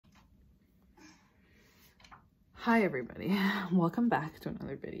Hi everybody, welcome back to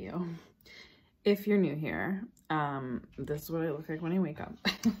another video. If you're new here, this is what I look like when I wake up.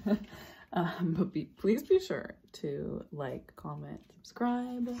 But please be sure to like, comment,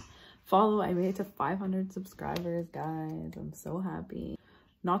 subscribe, follow. I made it to 500 subscribers, guys. I'm so happy.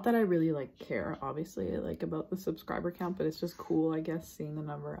 Not that I really like care, obviously, like about the subscriber count, but it's just cool, I guess, seeing the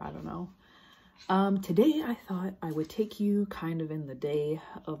number. I don't know. Today I thought I would take you kind of in the day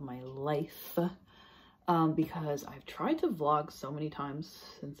of my life. Because I've tried to vlog so many times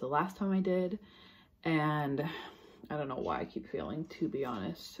since the last time I did, and I don't know why I keep failing, to be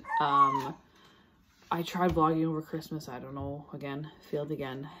honest. I tried vlogging over Christmas, I don't know, again, failed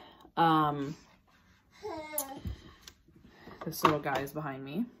again. This little guy is behind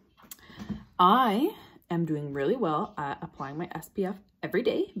me. I am doing really well at applying my SPF every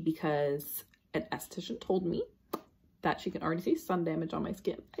day because an esthetician told me that she can already see sun damage on my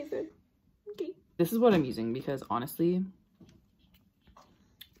skin. I said, okay. This is what I'm using because honestly,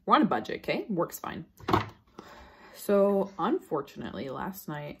 we're on a budget, okay? Works fine. So unfortunately, last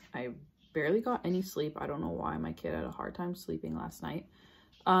night, I barely got any sleep. I don't know why. My kid had a hard time sleeping last night.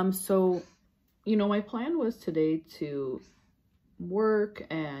 So, you know, my plan was today to work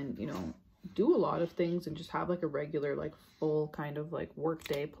and, you know, do a lot of things and just have like a regular, like full kind of like work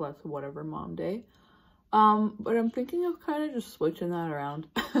day plus whatever mom day. But I'm thinking of kind of just switching that around.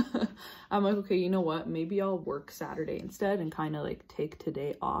 I'm like, okay, you know what? Maybe I'll work Saturday instead and kind of like take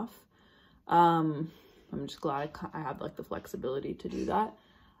today off. I'm just glad I have like the flexibility to do that.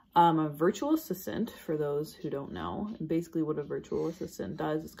 A virtual assistant, for those who don't know, and basically what a virtual assistant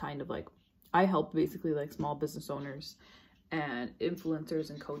does is kind of like, I help basically like small business owners and influencers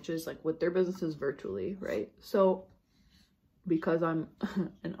and coaches like with their businesses virtually, right? So because I'm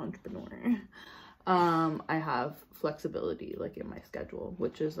an entrepreneur, I have flexibility like in my schedule,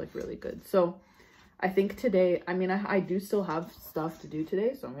 which is like really good. So I think today, I mean, I do still have stuff to do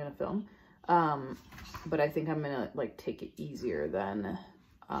today, so I'm gonna film, but I think I'm gonna like take it easier than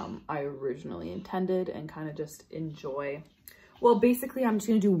I originally intended and kind of just enjoy. Well, basically I'm just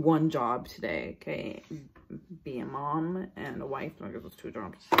gonna do one job today, okay? Be a mom and a wife. I guess it's 2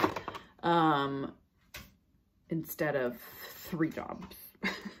 jobs, instead of 3 jobs.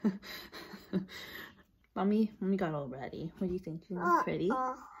 Mommy got all ready. What do you think? You look pretty?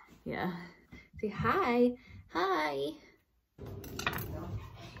 Yeah. Say hi. Hi.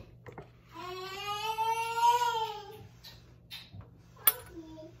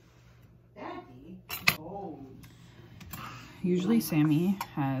 Daddy. Oh. Usually me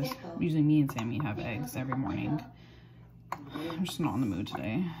and Sammy have eggs every morning. I'm just not in the mood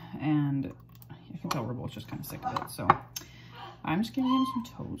today. And I can tell we're both just kind of sick of it. So I'm just gonna give him some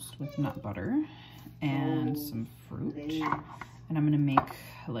toast with nut butter and some fruit, and I'm gonna make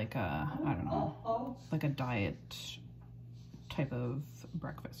like a, I don't know, like a diet type of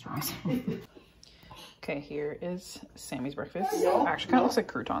breakfast for myself. Okay, here is Sammy's breakfast. Actually kind of looks like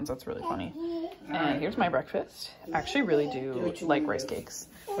croutons. That's really funny. And here's my breakfast. I actually really do like rice cakes.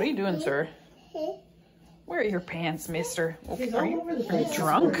 What are you doing, sir? Where are your pants, mister? Okay, are you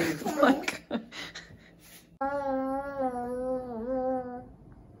drunk? Like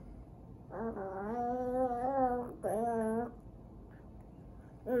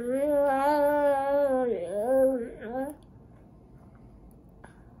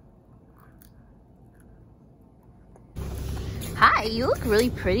Hi, you look really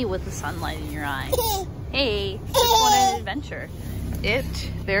pretty with the sunlight in your eyes. Hey, let's go on an adventure.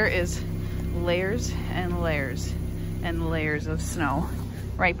 There is layers and layers and layers of snow.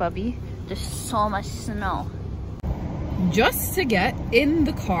 Right, Bubby? There's so much snow. Just to get in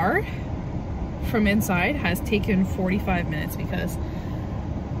the car from inside has taken 45 minutes because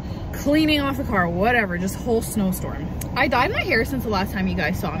cleaning off the car, whatever, just whole snowstorm. I dyed my hair since the last time you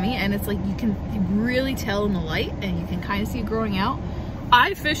guys saw me, and it's like you can really tell in the light and you can kind of see it growing out.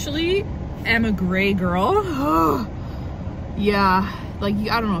 I officially am a gray girl. Yeah, like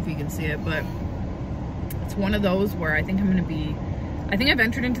I don't know if you can see it, but it's one of those where I think I've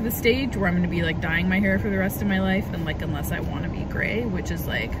entered into the stage where I'm going to be like dyeing my hair for the rest of my life, and like unless I want to be gray, which is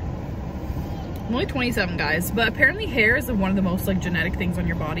like, I'm only 27, guys, but apparently hair is one of the most like genetic things on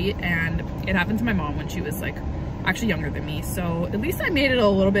your body, and it happened to my mom when she was like actually younger than me, so at least I made it a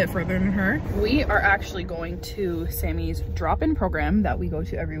little bit further than her. We are actually going to Sammy's drop-in program that we go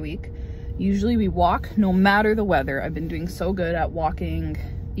to every week. Usually we walk no matter the weather. I've been doing so good at walking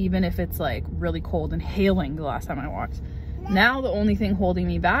even if it's like really cold and hailing the last time I walked. Now the only thing holding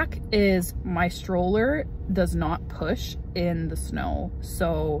me back is my stroller does not push in the snow,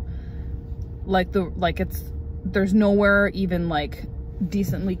 so like there's nowhere even like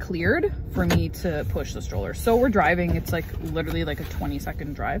decently cleared for me to push the stroller. So we're driving. It's like literally like a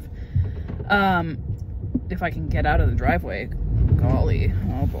 20-second drive. If I can get out of the driveway, golly,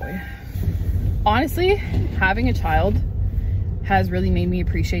 oh boy. Honestly, having a child has really made me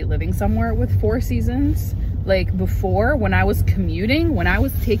appreciate living somewhere with 4 seasons. Like before, when I was commuting, when I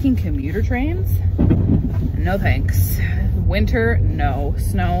was taking commuter trains, no thanks. Winter, no.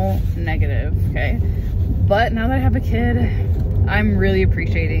 Snow, negative, okay? But now that I have a kid, I'm really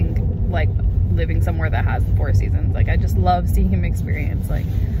appreciating like living somewhere that has the 4 seasons. Like I just love seeing him experience like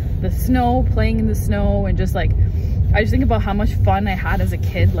the snow, playing in the snow, and just like, I just think about how much fun I had as a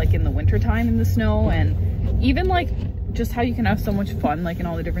kid, like in the winter time in the snow, and even like just how you can have so much fun like in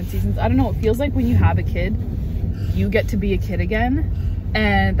all the different seasons. I don't know, it feels like when you have a kid, you get to be a kid again,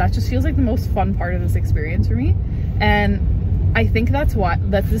 and that just feels like the most fun part of this experience for me. And I think this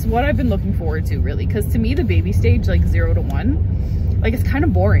is what I've been looking forward to, really, because to me the baby stage, like 0 to 1, like it's kind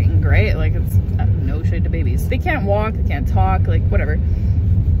of boring, right? Like it's no shade to babies, they can't walk, they can't talk, like whatever.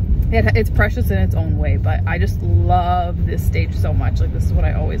 It's precious in its own way, but I just love this stage so much. Like this is what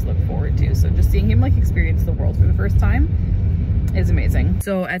I always look forward to. So just seeing him like experience the world for the first time is amazing.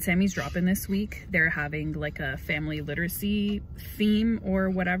 So at Sammy's drop-in this week, they're having like a family literacy theme or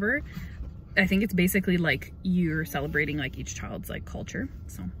whatever. I think it's basically like you're celebrating like each child's like culture.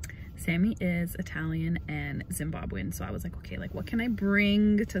 So Sammy is Italian and Zimbabwean. So I was like, okay, like what can I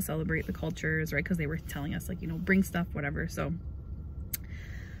bring to celebrate the cultures, right? Because they were telling us like, you know, bring stuff, whatever. So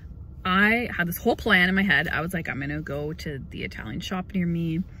I had this whole plan in my head. I was like, I'm gonna go to the Italian shop near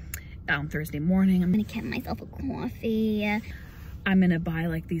me on Thursday morning. I'm gonna get myself a coffee. I'm gonna buy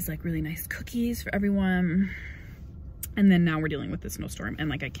like these like really nice cookies for everyone. And then now we're dealing with the snowstorm and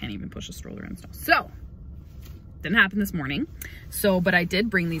like I can't even push a stroller in snow. So didn't happen this morning. So, but I did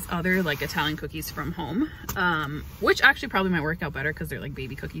bring these other like Italian cookies from home, which actually probably might work out better because they're like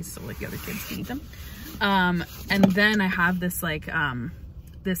baby cookies, so like the other kids can eat them. And then I have this like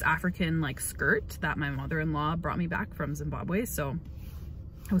this African like skirt that my mother-in-law brought me back from Zimbabwe. So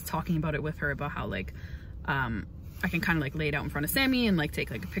I was talking about it with her about how like I can kind of like lay it out in front of Sammy and like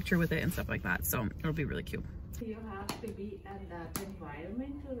take like a picture with it and stuff like that. So it'll be really cute. You have to be in that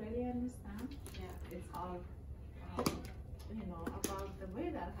environment to really understand. Yeah, it's all you know about the way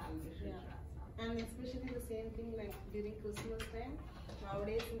that how you should dress up. And especially the same thing like during Christmas time.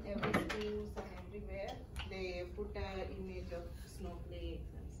 Nowadays in every schools and everywhere they put an image of snowflakes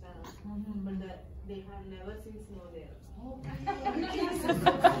and stuff, but they have never seen snow there. Oh,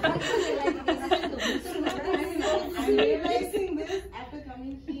 I'm realizing this after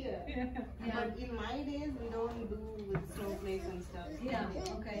coming here. But in my days, we don't do with snowflakes and stuff. Yeah,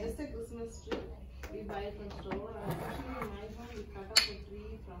 okay. Just a Christmas tree. We buy it from store. Actually, in my home, we cut off a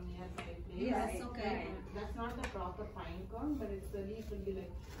tree from nearby place. Yes, okay. That's not the proper pine cone, but it's the leaf will be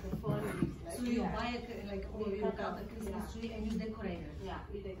like the fern leaves. Like. So you buy it like you cut out the Christmas tree and you decorate it. Yeah,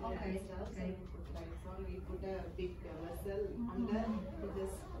 we decorate it stuff. Okay. So we put lights on. We put a big vessel under. We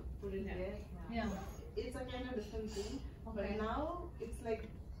just put it there. Yeah. It's a kind of different thing. Okay. But now it's like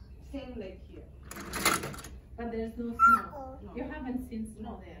same like here. But there's no snow. No. You haven't seen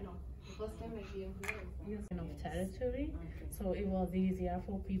snow there. No. First time I came here, kind of territory, so it was easier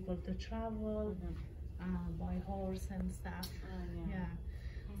for people to travel by horse and stuff. Yeah,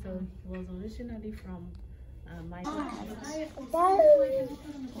 so it was originally from my country.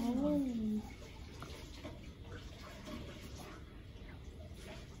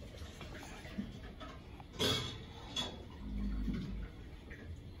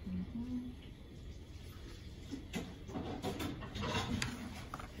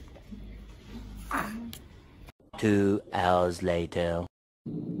 Two hours later.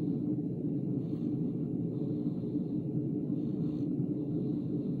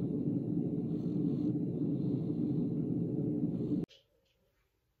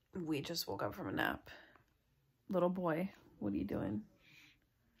 We just woke up from a nap. Little boy, what are you doing?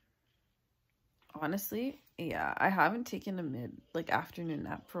 Honestly, yeah, I haven't taken a afternoon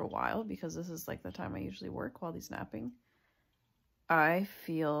nap for a while because this is like the time I usually work while he's napping. I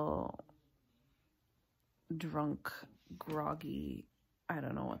feel drunk, groggy, I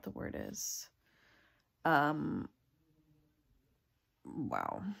don't know what the word is. Wow.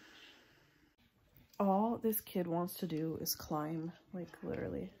 All this kid wants to do is climb, like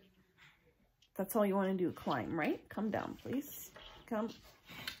literally. That's all you want to do, climb, right? Come down, please. Come.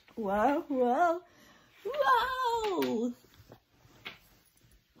 Whoa, whoa, whoa!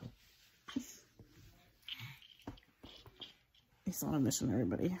 He's on a mission,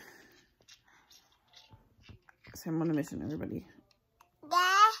 everybody. So I'm on a mission, everybody.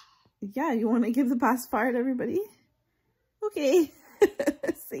 Yeah, you want to give the pacifier to everybody? Okay.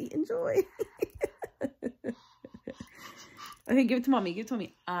 enjoy. Okay, give it to mommy. Give it to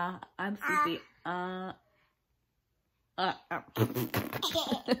mommy. I'm sleepy. I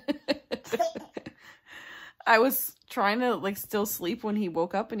was trying to like still sleep when he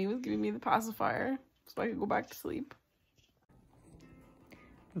woke up and he was giving me the pacifier so I could go back to sleep.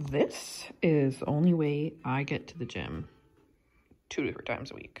 This is the only way I get to the gym 2 different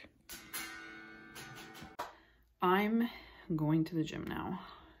times a week. I'm going to the gym now.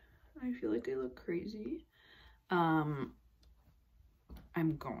 I feel like I look crazy.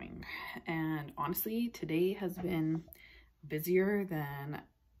 I'm going, and honestly today has been busier than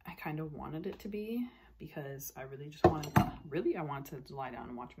I kind of wanted it to be because I really just wanted I wanted to lie down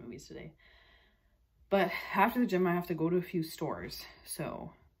and watch movies today. But after the gym I have to go to a few stores,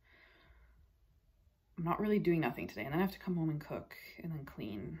 so I'm not really doing nothing today, and then I have to come home and cook and then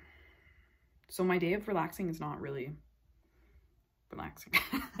clean. So my day of relaxing is not really relaxing.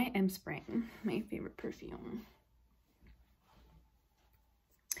 I am spraying my favorite perfume.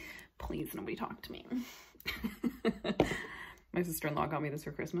 Please, nobody talk to me. My sister-in-law got me this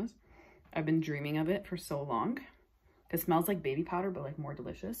for Christmas. I've been dreaming of it for so long. It smells like baby powder, but like more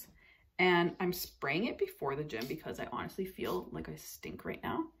delicious. And I'm spraying it before the gym because I honestly feel like I stink right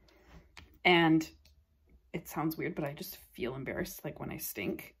now. And it sounds weird, but I just feel embarrassed like when I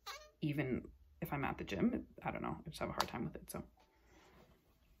stink, even if I'm at the gym. I don't know, I just have a hard time with it. So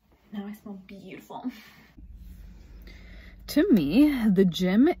now I smell beautiful. To me, the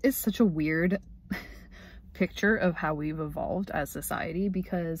gym is such a weird picture of how we've evolved as society,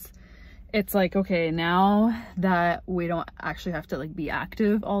 because it's like, okay, now that we don't actually have to like be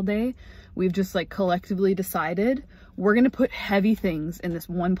active all day, we've just like collectively decided we're gonna put heavy things in this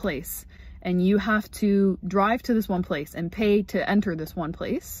one place, and you have to drive to this one place and pay to enter this one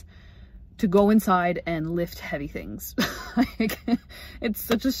place to go inside and lift heavy things. Like, it's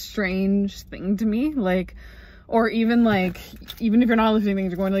such a strange thing to me. Like, or even like, even if you're not lifting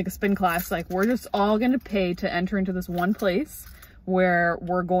things, you're going to like a spin class, like we're just all going to pay to enter into this one place where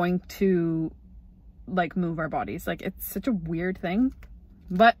we're going to like move our bodies. Like, it's such a weird thing.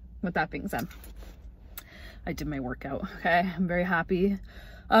 But with that being said, I did my workout. Okay, I'm very happy.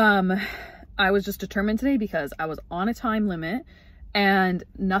 I was just determined today because I was on a time limit and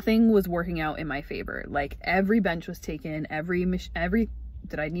nothing was working out in my favor. Like, every bench was taken,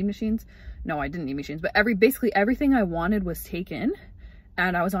 did I need machines? No, I didn't need machines, but basically everything I wanted was taken,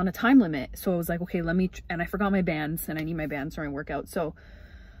 and I was on a time limit. So I was like, okay, and I forgot my bands, and I need my bands for my workout. So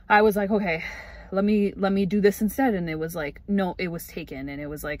I was like, okay, let me do this instead. And it was like, no, it was taken. And it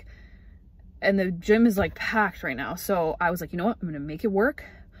was like, and the gym is like packed right now. So I was like, you know what? I'm going to make it work.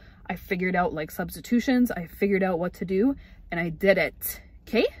 I figured out like substitutions. I figured out what to do, and I did it.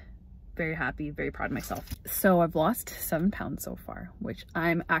 Okay. Very happy, very proud of myself. So I've lost 7 pounds so far, which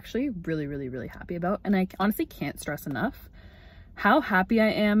I'm actually really, really, really happy about. And I honestly can't stress enough how happy I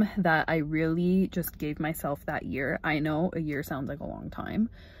am that I really just gave myself that year. I know a year sounds like a long time.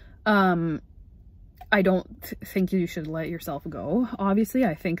 I don't think you should let yourself go. Obviously,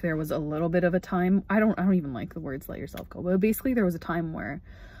 I think there was a little bit of a time, I don't even like the words let yourself go, but basically there was a time where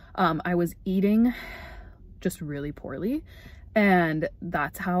I was eating just really poorly. And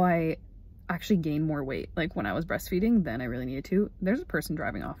that's how I actually gained more weight. Like, when I was breastfeeding, then I really needed to. There's a person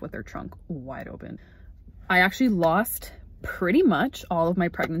driving off with their trunk wide open. I actually lost pretty much all of my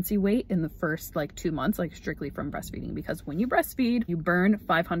pregnancy weight in the first like 2 months, like strictly from breastfeeding, because when you breastfeed, you burn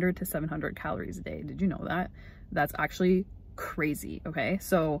 500 to 700 calories a day. Did you know that? That's actually crazy. Okay.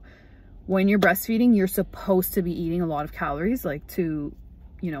 So when you're breastfeeding, you're supposed to be eating a lot of calories, like to,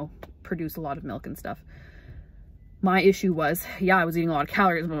 you know, produce a lot of milk and stuff. My issue was, yeah, I was eating a lot of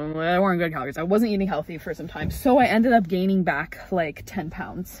calories, but they weren't good calories. I wasn't eating healthy for some time. So I ended up gaining back like 10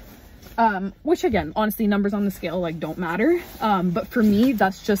 pounds, which again, honestly, numbers on the scale like don't matter. But for me,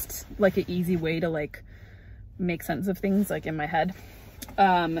 that's just like an easy way to like make sense of things like in my head.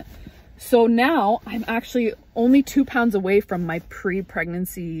 So now I'm actually only 2 pounds away from my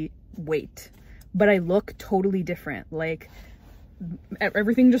pre-pregnancy weight, but I look totally different. Like,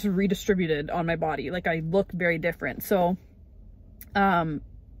 everything just redistributed on my body. Like, I look very different. So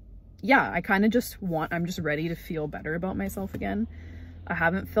yeah, I kind of just I'm just ready to feel better about myself again. I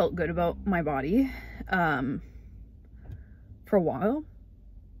haven't felt good about my body for a while.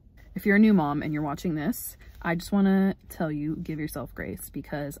 If you're a new mom and you're watching this, I just want to tell you, give yourself grace,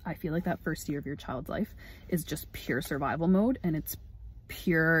 because I feel like that first year of your child's life is just pure survival mode, and it's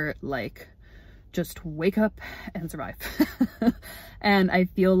pure like just wake up and survive. And I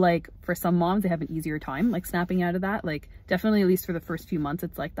feel like for some moms, they have an easier time like snapping out of that. Like, definitely, at least for the first few months,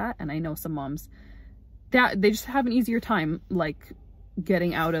 it's like that. And I know some moms that they just have an easier time like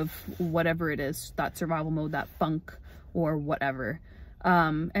getting out of whatever it is, that survival mode, that funk or whatever.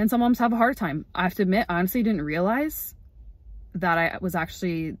 And some moms have a hard time. I have to admit, I honestly didn't realize that I was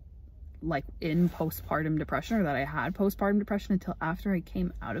actually like in postpartum depression, or that I had postpartum depression, until after I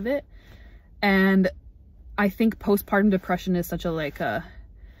came out of it. And I think postpartum depression is such a like a,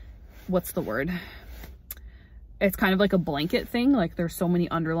 what's the word? It's kind of like a blanket thing. Like there's so many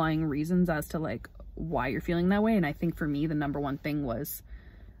underlying reasons as to like why you're feeling that way. And I think for me, the number one thing was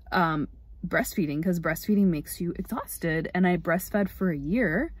breastfeeding, because breastfeeding makes you exhausted. And I breastfed for a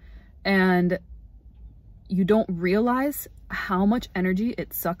year, and you don't realize how much energy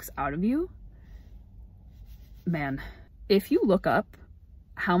it sucks out of you. Man, if you look up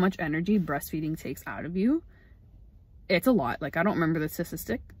how much energy breastfeeding takes out of you, it's a lot. Like I don't remember the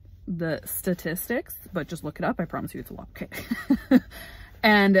statistics, but just look it up. I promise you it's a lot. Okay.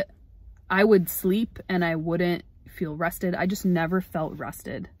 And I would sleep and I wouldn't feel rested. I just never felt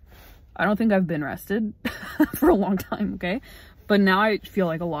rested. I don't think I've been rested for a long time. Okay. But now I feel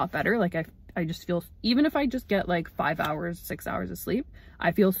like a lot better. Like I just feel, even if I just get like 5 hours, 6 hours of sleep,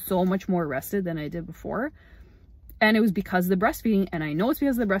 I feel so much more rested than I did before. And it was because of the breastfeeding. And I know it's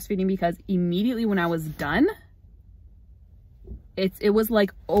because of the breastfeeding, because immediately when I was done, it was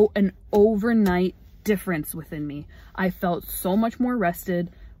like an overnight difference within me. I felt so much more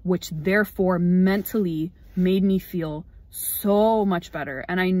rested, which therefore mentally made me feel so much better.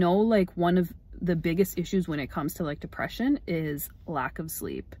 And I know like one of the biggest issues when it comes to like depression is lack of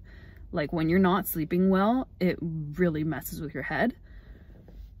sleep. Like when you're not sleeping well, it really messes with your head.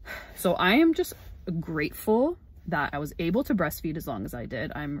 So I am just grateful that I was able to breastfeed as long as I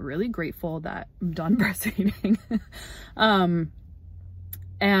did. I'm really grateful that I'm done breastfeeding.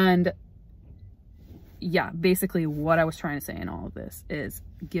 And yeah, basically what I was trying to say in all of this is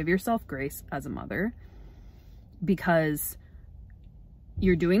give yourself grace as a mother, because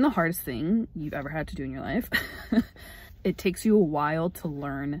you're doing the hardest thing you've ever had to do in your life. It takes you a while to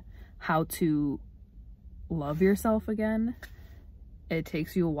learn how to love yourself again. It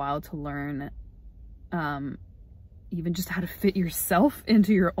takes you a while to learn even just how to fit yourself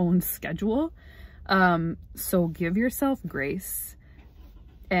into your own schedule. So give yourself grace.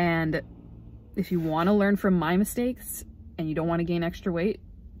 And if you want to learn from my mistakes and you don't want to gain extra weight,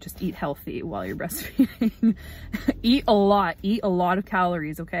 just eat healthy while you're breastfeeding. Eat a lot of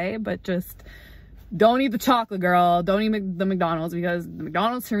calories, okay? But just don't eat the chocolate, girl. Don't eat the McDonald's, because the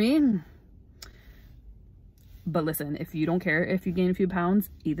McDonald's for me. But listen, if you don't care if you gain a few pounds,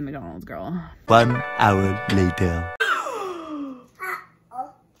 eat the McDonald's, girl. 1 hour later.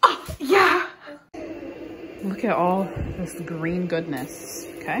 Yeah. Look at all this green goodness,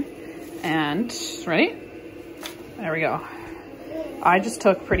 okay? And, ready? There we go. I just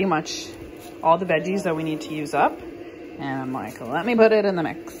took pretty much all the veggies that we need to use up, and I'm like, let me put it in the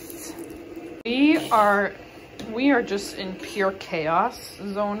mix. We are just in pure chaos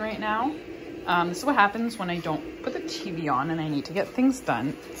zone right now. This is what happens when I don't put the TV on and I need to get things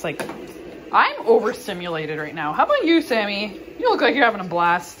done. It's like, I'm overstimulated right now. How about you, Sammy? You look like you're having a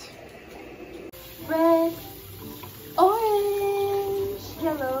blast. Red, orange,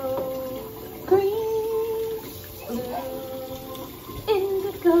 yellow, green, blue,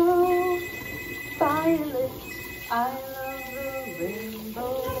 indigo, violet. I love the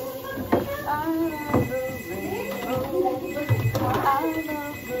rainbow. I love the rainbow. I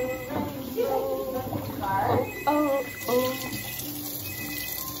love the rainbow. Oh, oh, oh.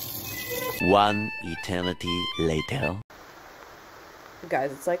 1 eternity later.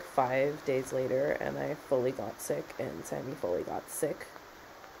 Guys, it's like 5 days later and I fully got sick and Sammy fully got sick.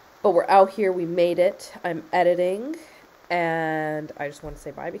 But we're out here, we made it. I'm editing and I just want to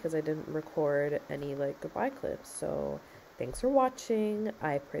say bye because I didn't record any like goodbye clips. So thanks for watching.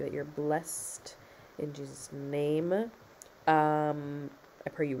 I pray that you're blessed in Jesus' name. I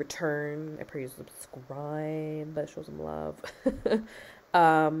pray you return. I pray you subscribe, show some love.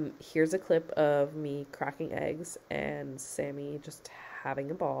 Here's a clip of me cracking eggs and Sammy just having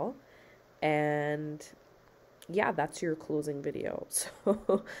a ball. And yeah, that's your closing video.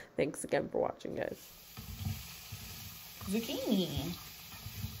 So thanks again for watching, guys. Zucchini.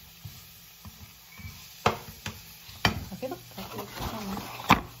 Okay, look. Look,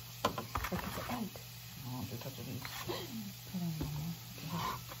 it's an egg. Oh, don't touch these. Put on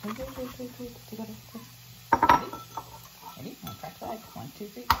wait. Together. Ready? I'll crack the egg. 1, 2,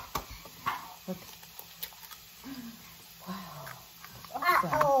 3. Look. Wow.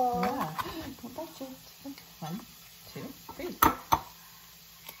 Awesome. Yeah. Don't touch it. 1, 2, 3.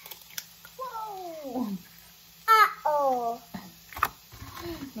 Whoa. Oh.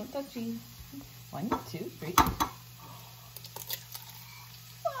 No touching. 1, 2, 3.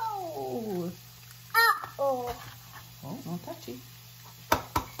 see?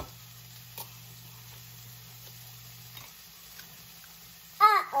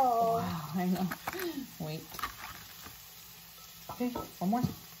 Uh-oh. Wow, I know. Wait. Okay, one more.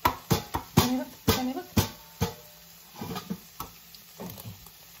 Let me look. Let me look.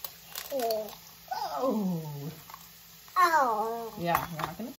 Oh. Oh. Yeah, you're not gonna